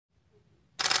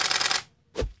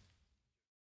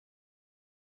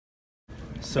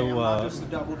So not just a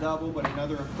double-double, but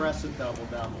another impressive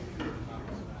double-double.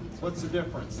 What's the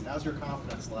difference? How's your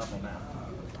confidence level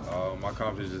now? My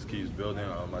confidence just keeps building.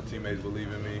 My teammates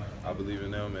believe in me. I believe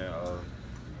in them, and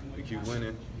we keep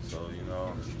winning. So,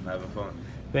 I'm having fun.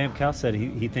 Bam, Cal said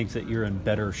he thinks that you're in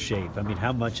better shape. I mean,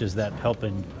 how much is that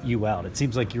helping you out? It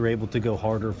seems like you're able to go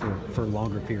harder for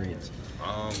longer periods.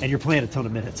 And you're playing a ton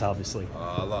of minutes, obviously.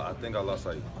 I think I lost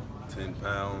like 10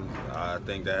 pounds. I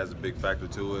think that has a big factor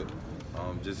to it.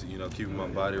 Just, keeping my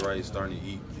body right, starting to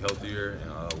eat healthier,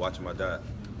 and watching my diet.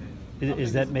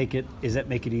 Does that make it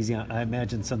easy? I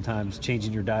imagine sometimes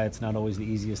changing your diet's not always the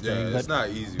easiest thing. Yeah, it's not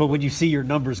easy. But when you see your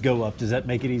numbers go up, does that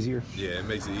make it easier? Yeah, it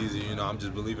makes it easier. I'm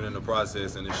just believing in the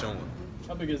process, and it's showing.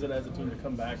 How big is it as a team to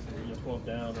come back from 12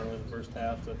 down early in the first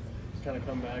half to kind of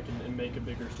come back and make a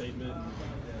bigger statement?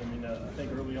 And, I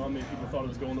think early on maybe people thought it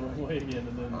was going the wrong way again,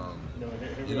 and then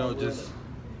here we are.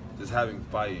 Just having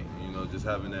fighting, just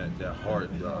having that heart,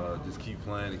 just keep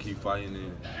playing and keep fighting,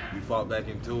 and we fought back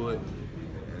into it.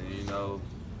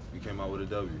 We came out with a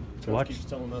W. Coach keeps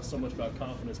telling us so much about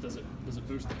confidence. Does it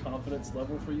boost the confidence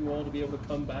level for you all to be able to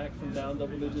come back from down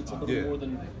double digits a little more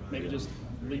than maybe just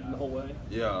leading the whole way?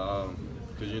 Yeah,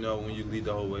 because when you lead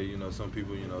the whole way, some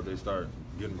people they start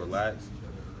getting relaxed,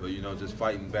 but just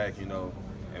fighting back,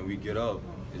 and we get up,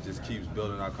 it just keeps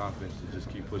building our confidence to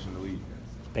just keep pushing the lead.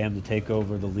 Bam, to take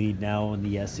over the lead now in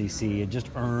the SEC and just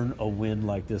earn a win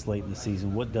like this late in the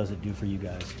season, what does it do for you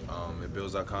guys? It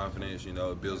builds our confidence,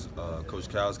 it builds Coach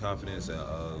Cal's confidence, and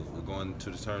we're going to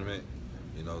the tournament,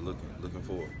 looking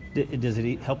forward. Does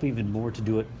it help even more to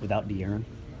do it without De'Aaron?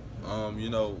 We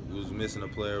was missing a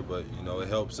player, but, it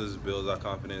helps us, builds our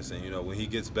confidence, and, when he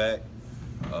gets back,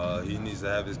 he needs to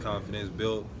have his confidence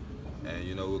built,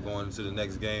 and, we're going into the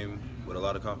next game with a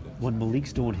lot of confidence. When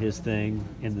Malik's doing his thing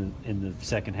in the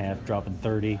second half, dropping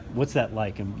 30, what's that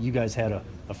like? And you guys had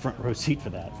a front row seat for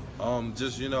that.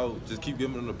 Just keep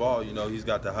giving him the ball. He's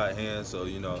got the hot hand, so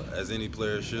as any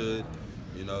player should,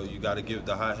 you got to give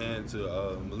the hot hand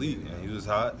to Malik, and he was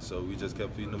hot, so we just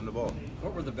kept feeding him the ball.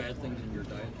 What were the bad things in your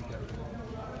diet you got?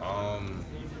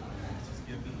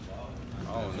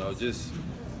 I don't know, just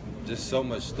so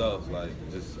much stuff, like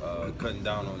just cutting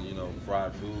down on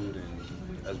fried food, and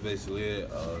that's basically it.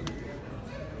 I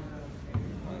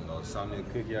don't know, something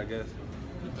cookie, I guess.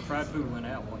 If the fried food went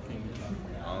out, what came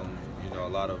in? A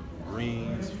lot of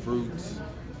greens, fruits,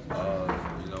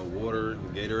 water,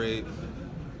 Gatorade.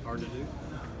 Hard to do?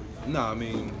 No,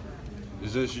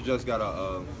 it's just you just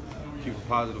gotta keep a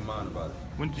positive mind about it.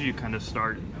 When did you kind of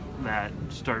start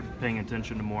paying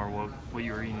attention to more what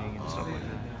you were eating and stuff like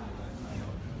that?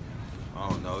 I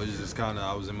don't know. It's just kind of,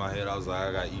 I was in my head, I was like,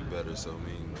 I gotta eat better. So,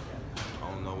 I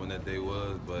don't know when that day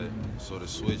was, but sort of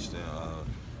switched, and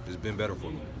it's been better for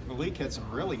me. Malik had some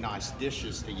really nice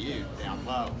dishes to you down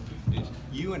low. Did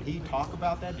you and he talk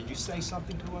about that? Did you say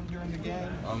something to him during the game?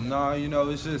 No,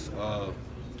 it's just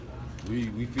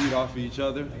we feed off of each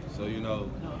other. So,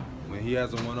 when he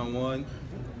has a one-on-one,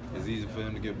 it's easy for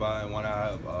him to get by, and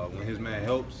when his man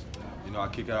helps, I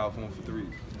kick it out for him for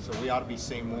threes. So we ought to be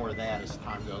seeing more of that as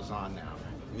time goes on now.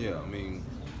 Yeah,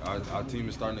 our team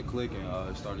is starting to click, and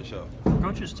it's starting to show.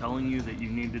 Coach is telling you that you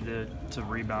needed to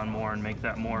rebound more and make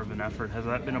that more of an effort. Has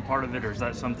that been a part of it, or is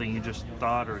that something you just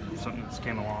thought, or something that's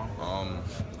came along?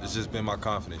 It's just been my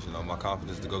confidence, my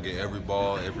confidence to go get every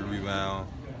ball, every rebound,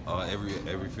 every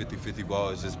 50-50 ball.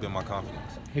 It's just been my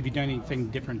confidence. Have you done anything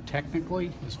different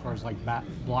technically as far as like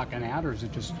blocking out, or is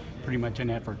it just pretty much an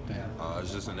effort thing?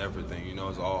 It's just an effort thing.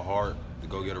 It's all hard to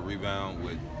go get a rebound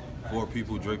with 4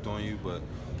 people draped on you, but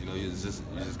you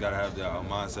just gotta have that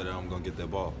mindset that I'm gonna get that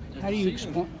ball. How do you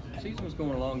explain? Season was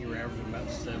going along, you were averaging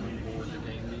about 7 boards a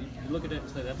game. Do you look at that and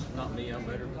say, that's not me, I'm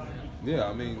better than that?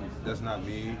 Yeah, that's not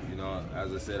me.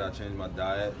 As I said, I changed my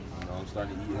diet. I'm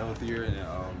starting to eat healthier and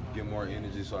get more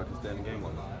energy so I can stay in the game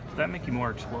longer. Does that make you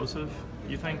more explosive,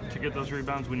 you think, to get those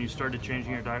rebounds when you started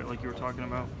changing your diet like you were talking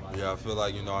about? Yeah, I feel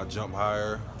like, I jump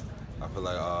higher. I feel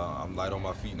like I'm light on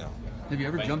my feet now. Have you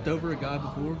ever jumped over a guy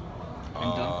before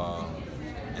and dunked?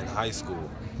 In high school,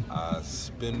 I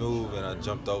spin move and I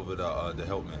jumped over the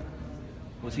helpman.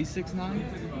 Was he 6'9"?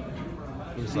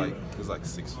 He was like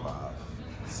 6'5".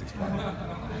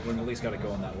 6'5". When Malik's got it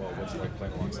going that well, what's it like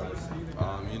playing alongside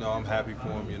him? I'm happy for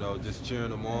him, just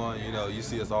cheering him on. You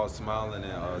see us all smiling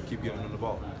and keep giving him the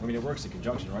ball. It works in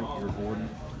conjunction, right? You're boarding,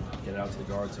 get it out to the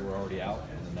guards who are already out,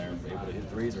 and then they're able to hit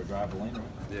threes or drive the lane.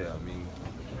 Yeah,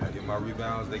 I get my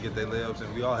rebounds, they get their layups,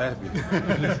 and we all happy.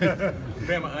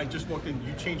 Bam, I just walked in.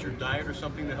 You change your diet or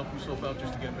something to help yourself out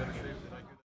just to get in better shape?